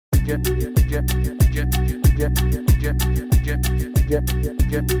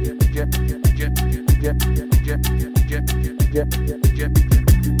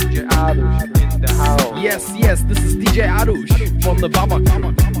Adush in the house. Yes, this is DJ Adush from the Baba.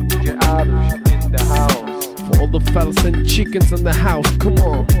 DJ Adush in the house. For all the fellas and chickens in the house, come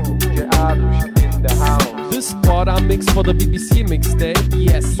on. DJ Adush in the house. This part I mix for the BBC mixtape.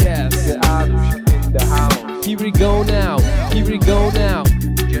 Yes. DJ Adush in the house. Here we go now. DJ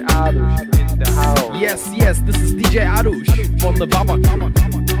Adush in the house. Yes, this is DJ Adush from the Baba.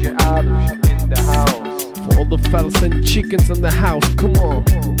 DJ Adush in the house. For all the fellas and chickens in the house, come on.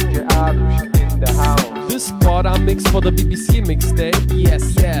 DJ Adush in the house. This part I mix for the BBC mixtape. Yes.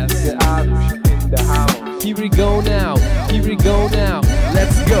 DJ Adush in the house. Here we go now.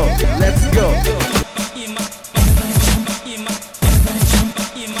 Let's go.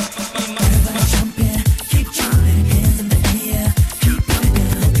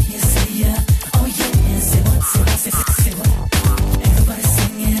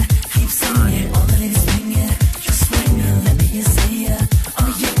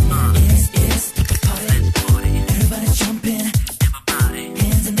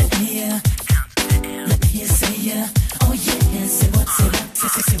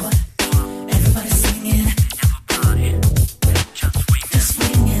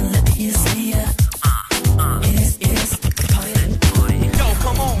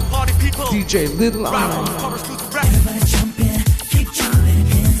 DJ Little Arm. Everybody jump in, keep jumping,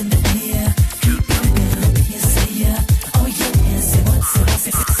 hands in the air, keep pumping, let me hear say yeah, oh yeah, say what,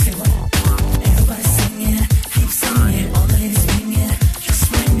 say what. Everybody singing, keep singing, all the ladies singing, just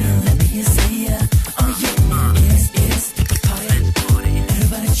swinging, let me hear say yeah, oh yeah, it's party.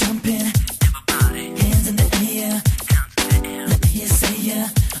 Everybody jumping, hands in the air, let me hear say yeah,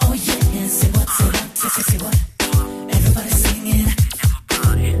 oh yeah, say what, say what. Everybody singing.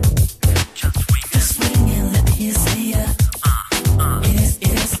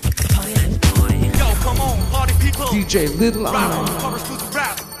 DJ Little Arm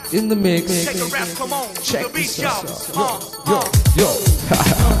in the mix. Check this out. Yo.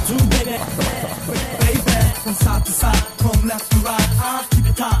 Baby, from side to side, from left to right, keep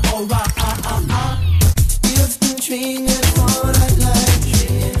it tight, alright. You've been treating it for that life,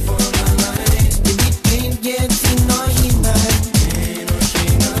 we can't get to know you night.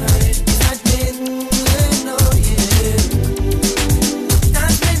 I didn't know you.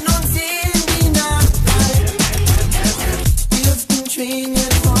 That's been on TV now. You've been treating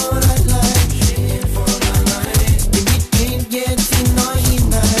it for that life, we can't get to know you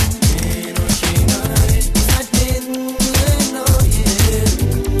night. I didn't know you.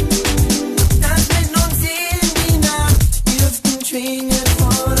 That's been on TV now. You've been treating it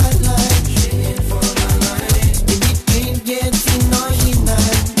for that life, we can't get to know you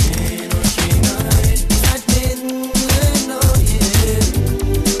night. I didn't know you.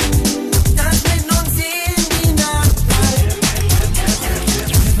 That's been on TV now.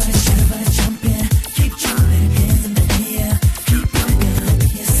 Everybody jumping, keep jumping, hands in the air, keep pumping, let me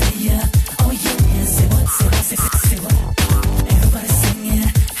hear say yeah, oh yeah, say what, say what. Everybody singing,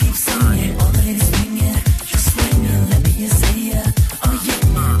 keep singing, all the ladies singing, just swinging, let me hear say yeah, oh yeah,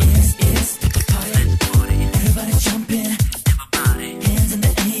 it's party. Everybody jumping, hands in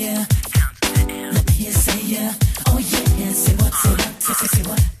the air, let me hear say yeah, oh yeah, say what, say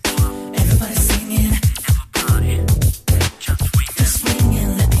what. Everybody singing, just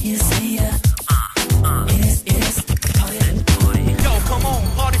swinging, let me hear say yeah, it's party.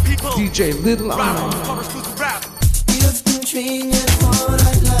 DJ Little Arm. You've been treating